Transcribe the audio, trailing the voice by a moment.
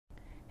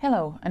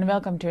Hello and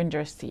welcome to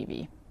Inderes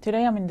TV.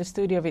 Today I'm in the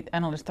studio with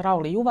analyst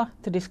Rauli Juva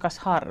to discuss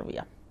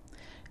Harvia.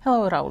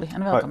 Hello Rauli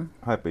and welcome.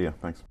 Hi Pia,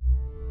 thanks.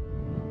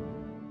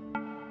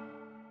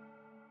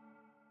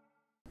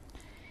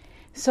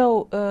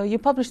 So you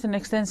published an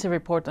extensive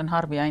report on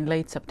Harvia in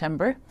late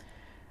September.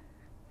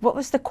 What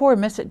was the core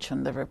message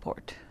on the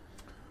report?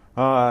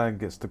 I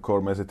guess the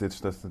core message is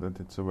that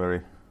it's a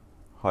very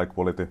high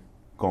quality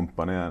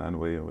company and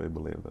we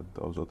believe that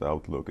also the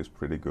outlook is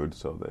pretty good,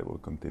 so they will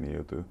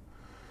continue to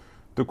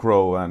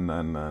grow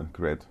and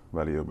create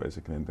value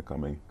basically in the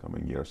coming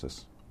years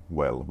as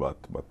well, but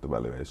the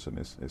valuation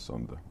is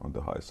on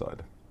the high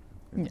side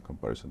in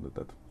comparison to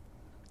that.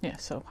 Yeah,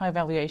 so high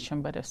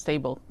valuation but a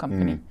stable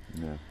company,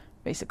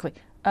 basically.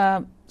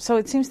 So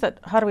it seems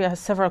that Harvia has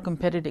several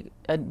competitive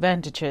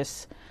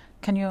advantages.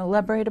 Can you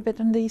elaborate a bit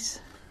on these?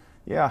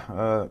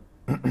 Yeah,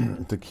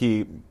 the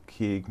key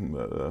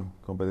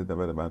competitive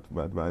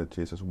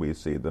advantages as we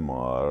see them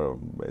are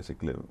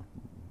basically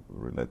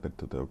related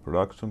to the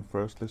production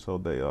firstly, so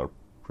they are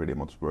pretty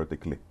much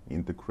vertically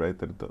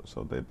integrated,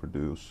 so they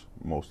produce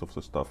most of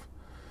the stuff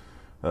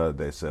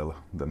they sell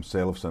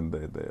themselves, and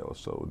they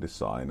also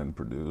design and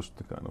produce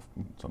the kind of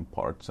some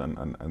parts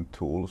and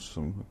tools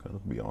kind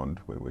of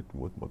beyond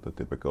what the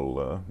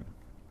typical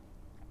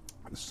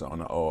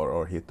sauna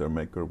or heater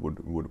maker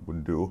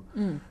would do.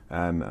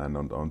 And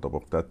on top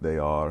of that they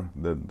are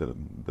the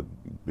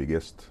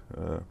biggest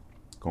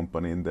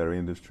company in their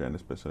industry, and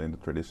especially in the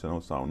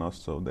traditional saunas,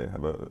 so they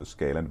have a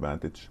scale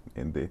advantage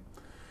in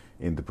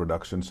the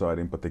production side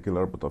in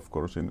particular, but of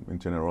course in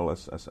general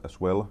as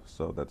well.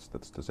 So that's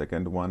the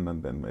second one,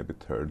 and then maybe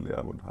thirdly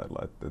I would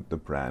highlight the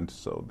brand,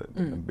 so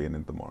they have been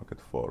in the market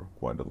for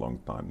quite a long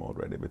time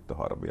already with the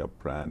Harvia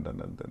brand,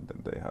 and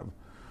then they have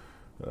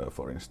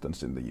for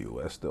instance in the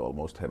US the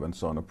Almost Heaven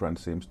sauna brand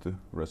seems to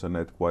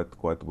resonate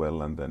quite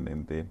well, and then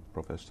in the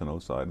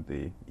professional side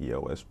the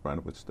EOS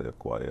brand which they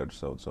acquired,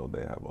 so they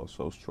have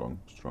also strong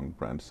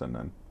brands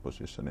and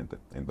position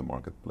in the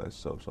marketplace,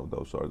 so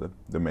those are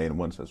the main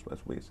ones as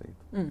we see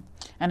it.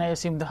 And I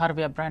assume the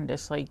Harvia brand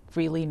is like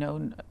really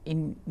known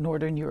in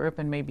Northern Europe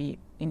and maybe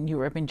in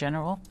Europe in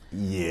general?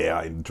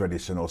 Yeah, in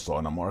traditional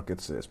sauna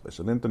markets,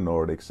 especially in the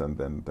Nordics, and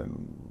then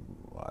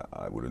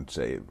I wouldn't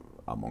say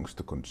amongst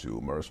the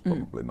consumers,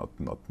 probably not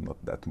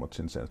that much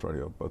in Central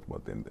Europe, but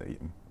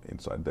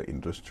inside the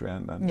industry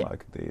and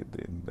like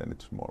then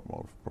it's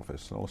more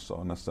professional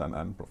saunas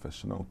and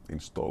professional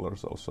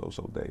installers also,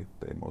 so they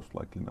most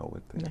likely know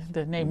it.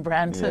 The name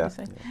brand, so to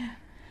say.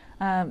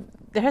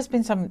 There has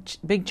been some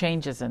big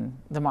changes in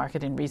the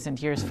market in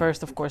recent years.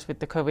 First, of course, with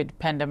the COVID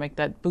pandemic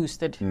that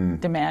boosted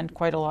demand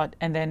quite a lot,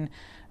 and then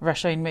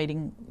Russia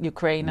invading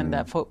Ukraine and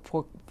that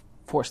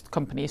forced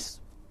companies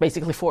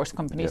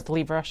to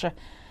leave Russia.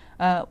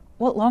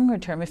 What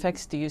longer-term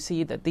effects do you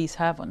see that these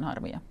have on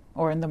Harvia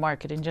or in the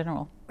market in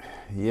general?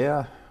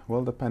 Yeah,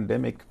 well, the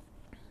pandemic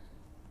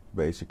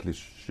basically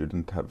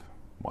shouldn't have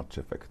much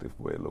effect if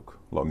we look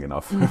long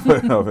enough.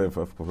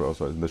 Of course,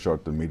 also in the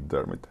short to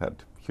mid-term, it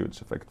had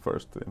huge effect.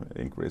 First,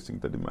 increasing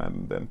the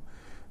demand, and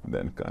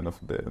then kind of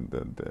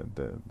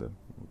the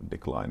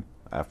decline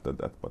after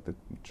that. But it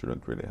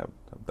shouldn't really have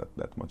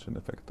that much an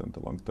effect on the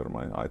long term,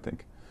 I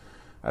think.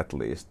 At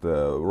least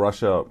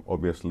Russia,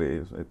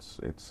 obviously,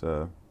 it's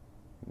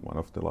one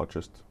of the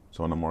largest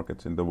sauna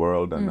markets in the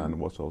world, and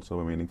was also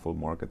a meaningful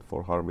market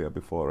for Harvia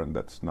before, and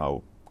that's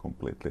now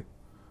completely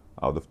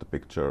out of the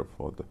picture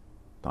for the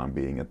time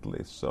being at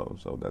least. So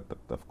that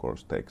of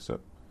course takes a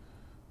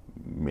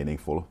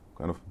meaningful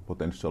kind of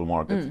potential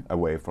market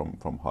away from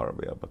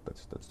Harvia, but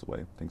that's the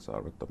way things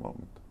are at the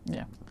moment.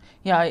 Yeah.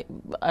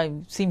 I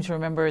seem to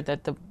remember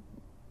that the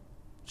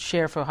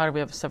share for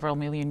Harvia of several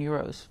million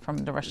euros from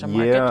the Russian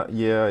market.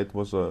 Yeah, it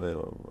was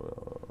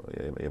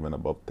even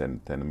above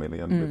 10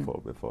 million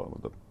before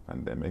the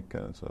pandemic.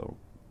 So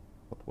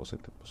what was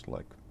it? It was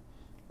like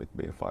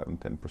between 5 and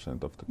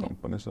 10% of the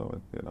company. So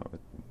it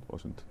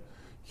wasn't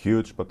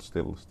huge, but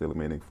still a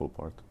meaningful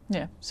part.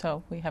 Yeah.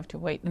 So we have to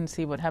wait and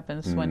see what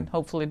happens when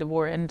hopefully the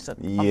war ends at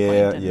some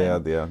point. Yeah.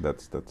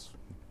 That's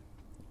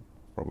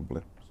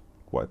probably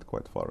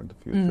quite far in the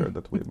future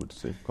that we would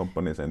see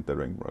companies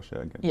entering Russia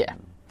again. Yeah.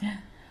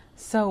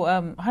 So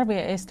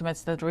Harvia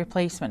estimates that the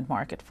replacement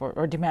market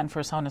or demand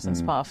for saunas and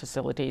spa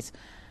facilities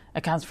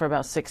accounts for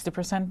about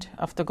 60%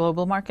 of the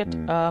global market.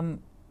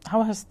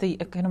 How has the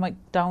economic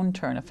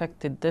downturn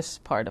affected this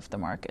part of the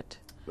market?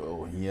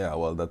 Oh, yeah,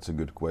 well, that's a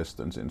good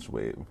question, since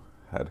we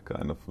had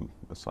kind of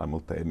a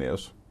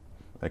simultaneous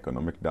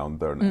economic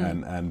downturn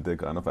and the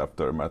kind of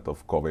aftermath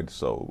of COVID.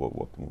 So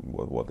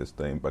what is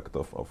the impact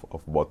of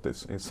what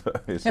is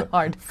a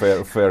hard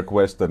fair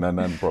question,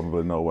 and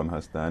probably no one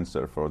has the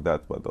answer for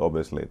that. But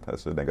obviously it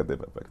has a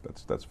negative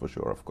effect. That's for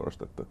sure. Of course,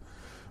 that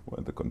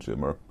when the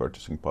consumer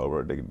purchasing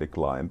power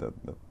declined, that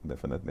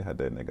definitely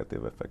had a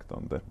negative effect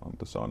on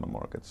the sauna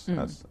markets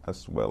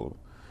as well,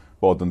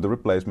 both on the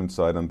replacement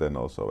side and then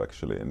also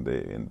actually in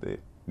the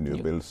new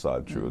build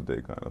side through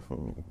the kind of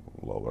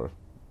lower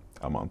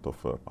amount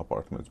of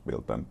apartments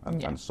built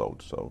and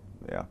sold. So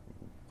yeah,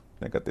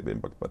 negative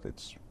impact, but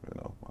it's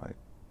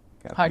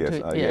can't Hard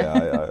guess. to,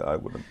 yeah. I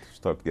wouldn't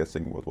start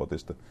guessing what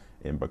is the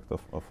impact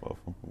of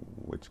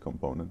which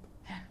component.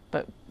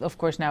 But of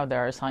course now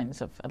there are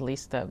signs of at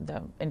least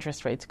the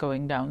interest rates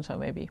going down, so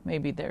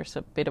maybe there's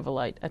a bit of a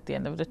light at the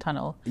end of the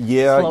tunnel.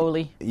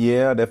 Slowly.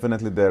 Yeah,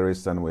 definitely there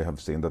is, and we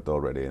have seen that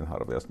already in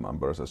Harvia's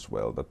numbers as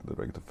well, that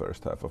during the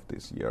first half of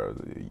this year,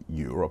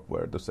 Europe,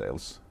 where the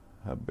sales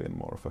have been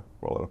more of a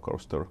roller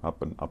coaster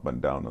up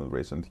and down in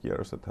recent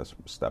years, it has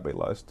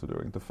stabilized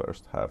during the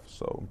first half,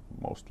 so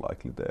most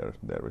likely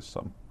there is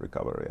some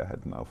recovery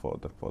ahead now for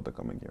the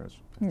coming years.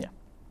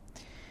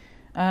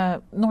 Yeah.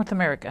 North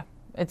America.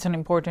 It's an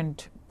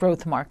important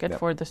growth market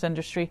for this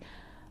industry.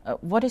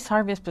 What is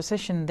Harvia's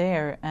position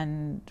there,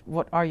 and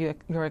what are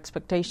your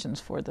expectations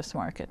for this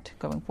market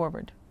going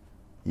forward?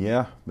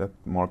 Yeah, that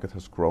market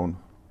has grown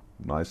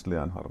nicely,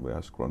 and Harvia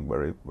has grown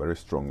very, very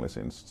strongly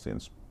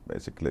since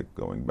basically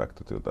going back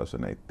to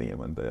 2018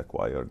 when they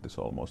acquired this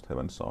Almost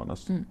Heaven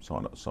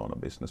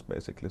sauna business,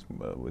 basically,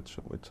 which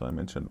I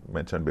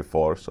mentioned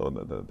before. So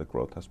the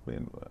growth has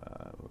been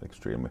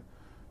extremely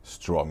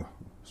strong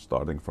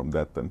starting from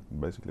that, and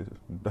basically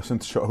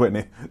doesn't show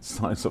any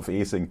signs of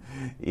easing.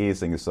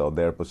 So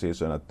their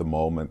position at the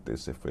moment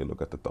is, if we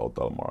look at the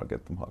total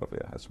market,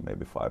 Harvia has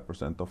maybe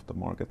 5% of the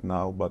market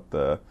now,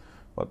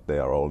 but they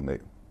are only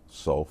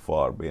so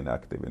far been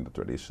active in the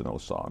traditional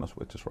saunas,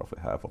 which is roughly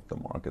half of the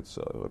market,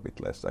 so a bit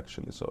less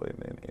actually. So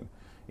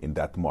in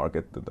that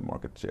market, the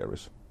market share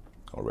is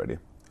already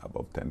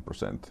above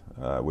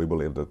 10%. We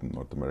believe that the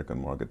North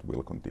American market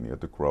will continue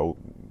to grow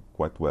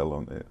quite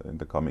well in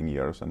the coming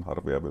years, and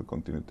Harvia will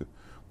continue to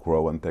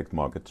grow and take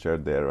market share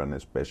there, and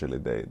especially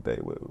they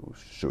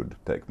should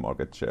take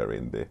market share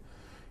in the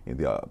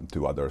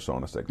two other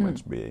sauna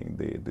segments, being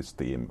the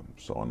steam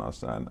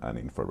saunas and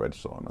infrared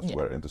saunas,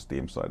 where in the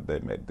steam side they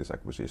made this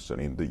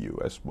acquisition in the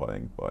US,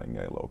 buying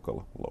a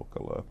local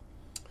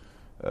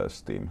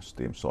steam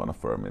sauna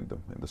firm in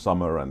the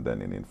summer, and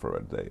then in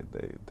infrared they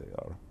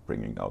are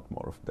bringing out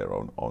more of their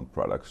own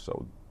products.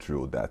 So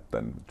through that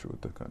and through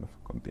the kind of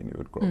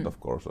continued growth, of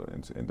course,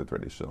 in the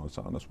traditional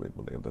saunas, we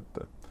believe that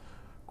the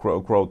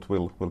growth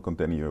will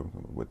continue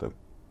with a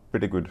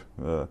pretty good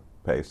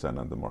pace,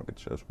 and the market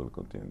shares will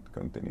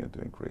continue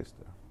to increase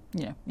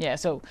there. Yeah.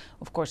 So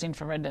of course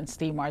infrared and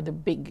steam are the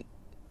big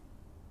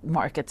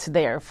markets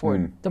there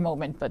for the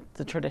moment, but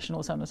the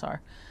traditional saunas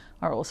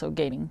are also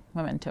gaining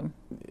momentum.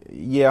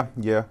 Yeah.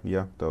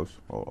 Those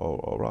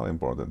all are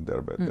important.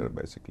 They're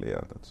basically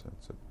it's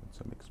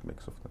a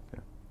mix of that.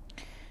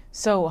 Yeah.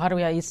 So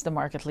Harvia is the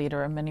market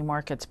leader in many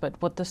markets, but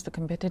what does the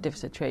competitive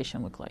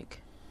situation look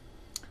like?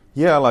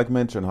 Yeah, like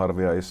mentioned,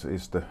 Harvia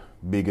is the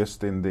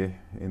biggest in the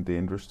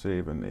industry,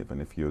 even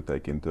if you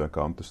take into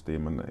account the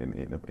steam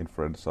and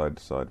infrared side,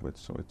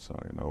 which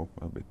are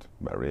a bit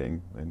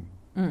varying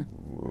in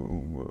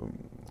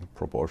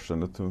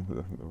proportion to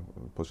the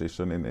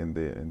position in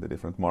the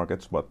different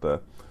markets. But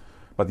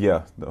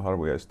yeah, the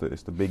Harvia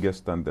is the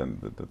biggest, and then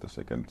the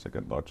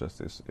second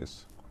largest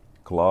is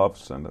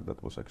gloves, and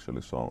that was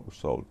actually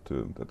sold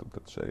to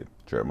that's a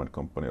German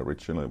company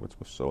originally, which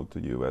was sold to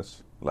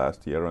US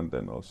last year, and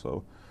then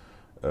also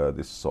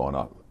this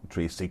Sauna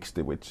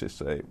 360, which is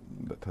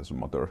that has a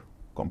mother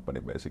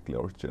company basically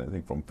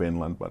originating from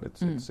Finland, but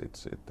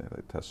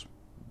it has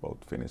both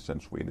Finnish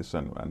and Swedish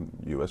and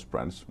US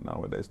brands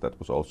nowadays. That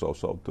was also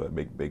sold to a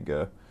big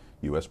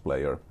US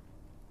player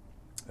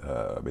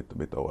a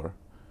bit over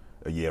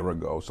a year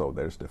ago. So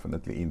there's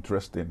definitely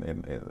interest in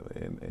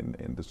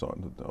the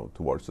sauna,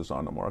 towards the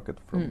sauna market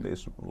from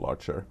these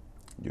larger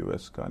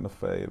US kind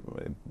of a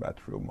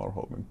bathroom or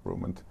home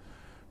improvement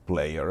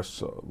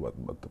players,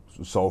 but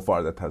so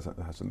far that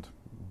hasn't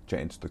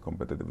changed the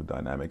competitive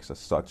dynamics as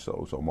such.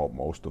 So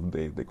most of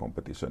the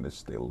competition is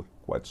still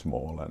quite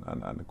small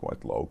and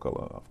quite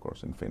local. Of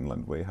course, in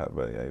Finland we have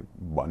a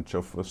bunch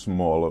of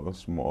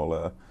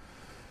small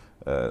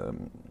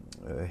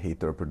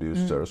heater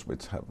producers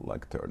which have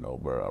like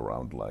turnover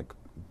around like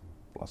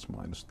plus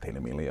minus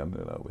 10 million,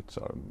 which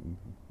are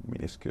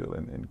minuscule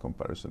in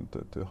comparison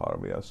to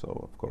Harvia. So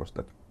of course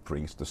that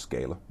brings the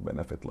scale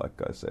benefit, like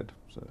I said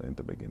in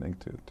the beginning,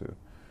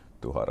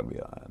 to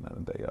Harvia,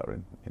 and they are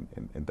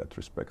in that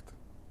respect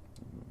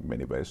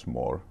many ways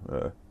more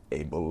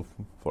able,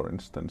 for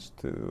instance,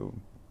 to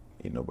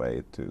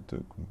innovate,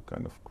 to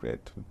kind of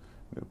create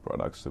new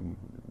products,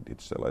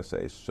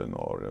 digitalization,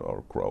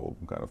 or grow,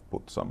 kind of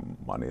put some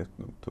money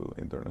to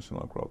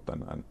international growth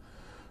and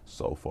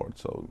so forth.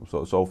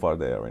 So far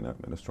they are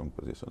in a strong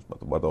position,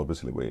 but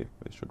obviously we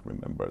should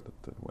remember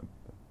that when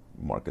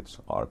markets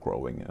are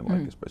growing, and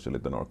like especially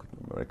the North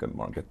American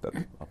market, that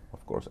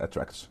of course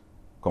attracts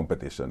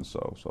competition.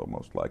 So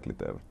most likely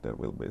there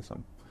will be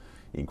some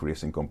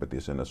increasing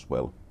competition as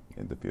well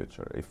in the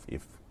future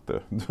if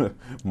the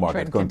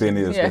market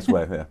continues this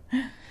way. Yeah.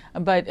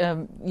 But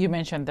you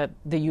mentioned that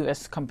the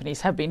US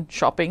companies have been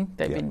shopping,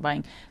 they've been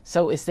buying.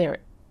 So is there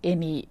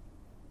any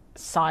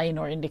sign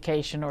or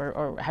indication,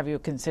 or have you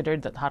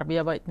considered that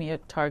Harvia might be a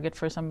target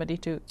for somebody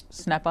to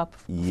snap up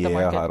the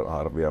market? Yeah,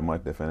 Harvia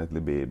might definitely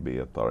be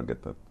a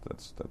target.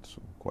 That's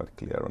quite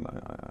clear, and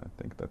I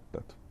think that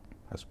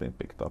has been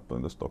picked up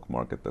in the stock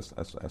market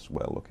as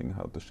well, looking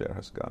how the share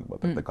has gone.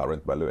 But at the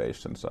current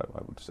valuations,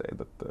 I would say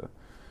that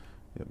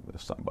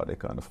somebody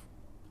kind of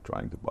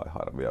trying to buy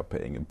Harvia,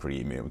 paying a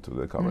premium to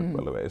the current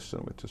valuation,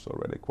 which is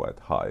already quite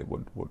high,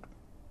 would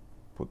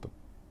put a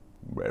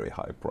very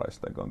high price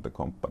tag on the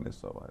company.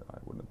 So I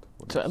wouldn't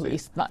so at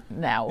least not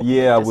now.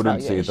 Yeah, I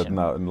wouldn't see that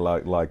now,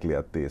 likely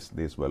at these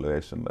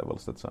valuation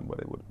levels that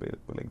somebody would be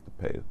willing to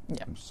pay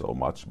so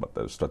much.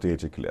 But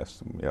strategically,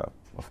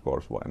 of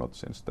course, why not?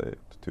 Since the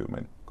two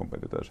main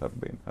competitors have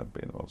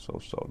been also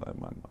sold,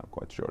 I'm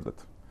quite sure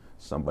that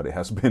somebody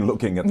has been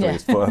looking at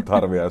least for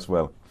Harvia as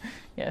well.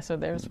 Yeah, so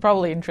there's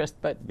probably interest,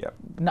 but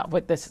not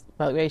with this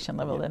valuation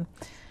level then.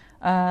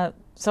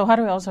 So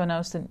Harvia also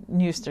announced the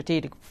new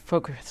strategic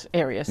focus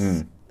areas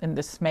in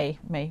this May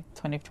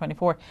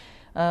 2024.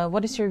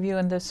 What is your view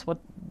on this?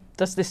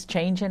 Does this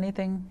change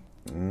anything?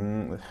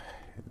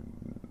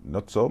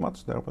 Not so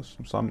much. There was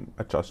some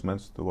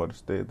adjustments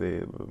towards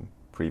the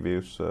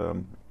previous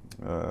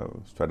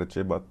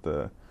strategy, but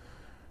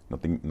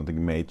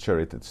nothing major.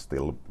 It's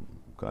still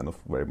kind of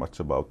very much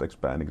about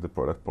expanding the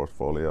product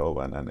portfolio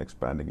and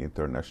expanding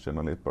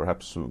internationally.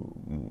 Perhaps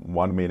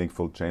one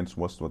meaningful change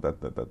was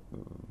that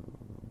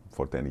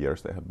for 10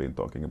 years they have been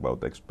talking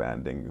about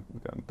expanding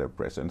their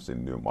presence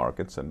in new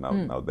markets, and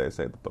now they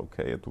say that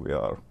okay, we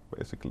are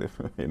basically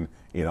in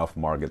enough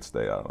markets.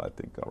 They are, I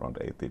think, around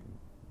 80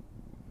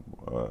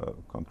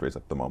 countries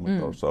at the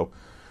moment or so.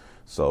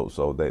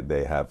 So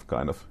they have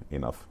kind of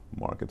enough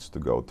markets to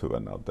go to,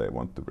 and now they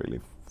want to really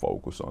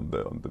focus on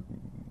the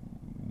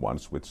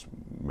ones which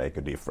make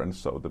a difference,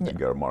 so the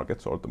bigger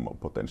markets or the more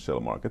potential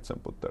markets,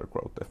 and put their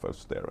growth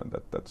efforts there, and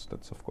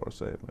that's of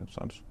course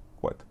sounds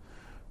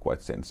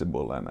quite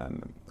sensible,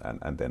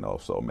 and then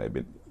also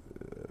maybe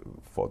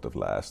for the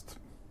last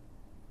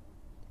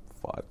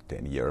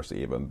 5-10 years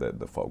even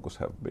the focus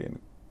have been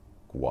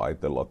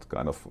quite a lot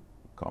kind of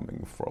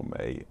coming from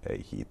a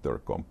heater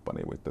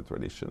company with the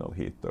traditional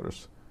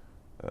heaters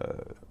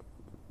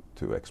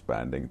to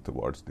expanding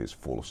towards these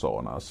full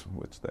saunas,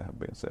 which they have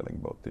been selling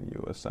both in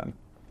US and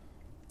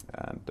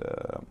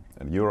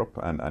Europe,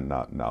 and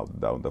now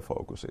the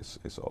focus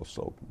is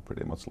also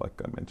pretty much like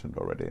I mentioned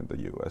already in the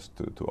US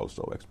to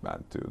also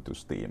expand to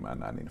steam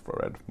and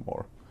infrared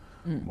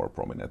more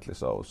prominently.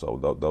 So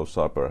those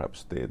are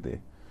perhaps the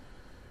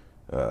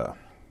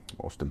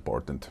most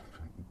important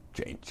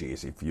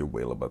changes, if you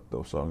will, but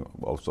those are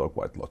also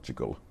quite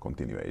logical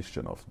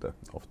continuation of the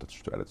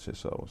strategy.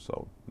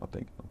 So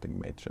nothing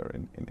major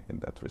in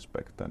that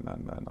respect,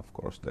 and of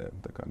course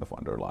the kind of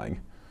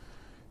underlying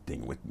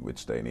thing with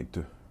which they need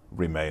to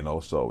remain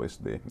also is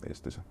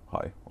this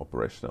high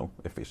operational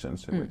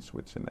efficiency,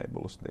 which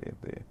enables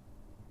the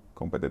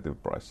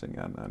competitive pricing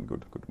and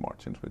good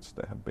margins, which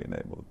they have been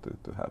able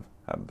to have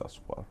thus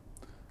far.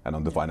 And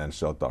on the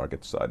financial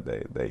target side,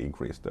 they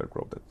increased their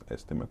growth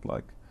estimate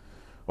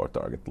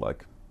target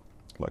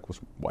was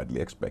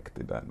widely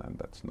expected, and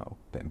that's now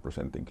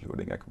 10%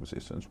 including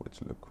acquisitions,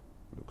 which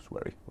looks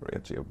very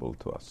achievable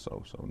to us.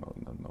 So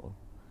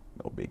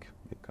no big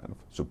kind of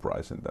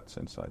surprise in that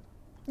sense side.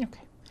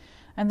 Okay.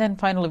 And then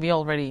finally, we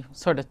already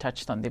sort of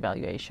touched on the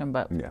valuation,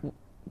 but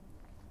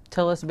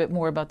tell us a bit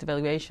more about the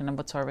valuation and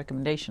what's our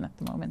recommendation at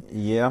the moment.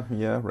 Yeah.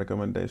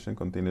 Recommendation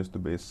continues to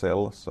be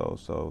sell.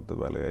 So the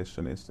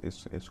valuation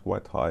is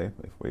quite high.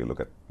 If we look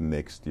at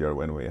next year,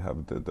 when we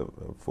have the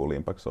full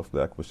impacts of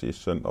the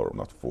acquisition, or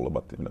not full,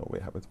 but we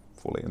have it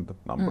fully in the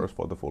numbers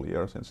for the full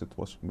year, since it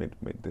was mid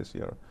this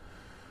year.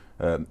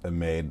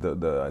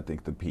 I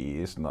think the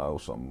PE is now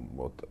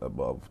somewhat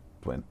above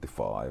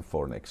 25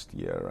 for next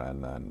year,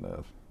 and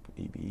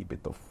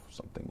EBIT of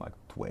something like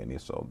 20.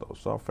 So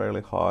those are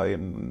fairly high,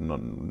 and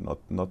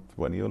not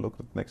when you look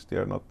at next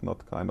year,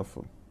 not kind of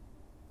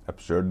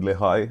absurdly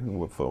high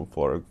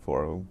for a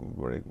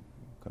very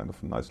kind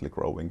of nicely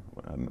growing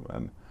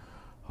and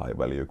high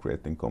value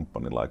creating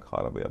company like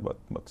Harvia,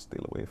 but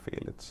still we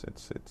feel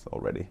it's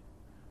already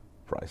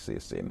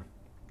prices in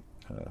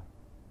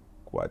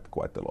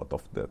quite a lot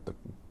of the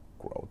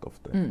growth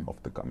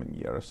of the coming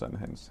years, and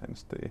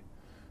hence the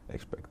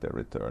expected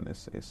return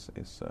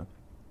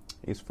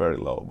is very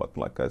low. But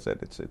like I said,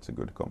 it's a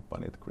good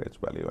company. It creates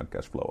value and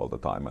cash flow all the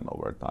time, and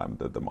over time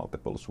the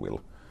multiples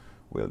will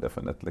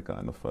definitely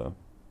kind of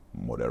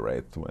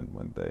moderate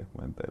when they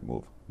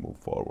move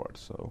forward.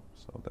 So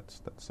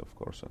that's of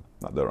course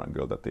another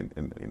angle that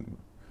in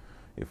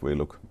if we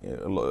look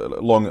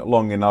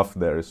long enough,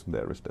 there is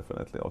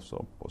definitely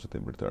also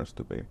positive returns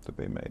to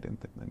be made in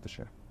the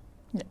share.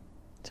 Yeah.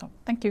 So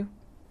thank you.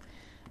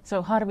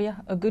 So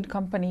Harvia, a good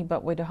company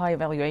but with a high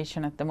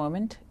valuation at the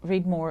moment.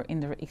 Read more in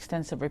the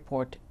extensive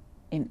report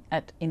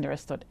at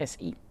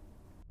inderes.se.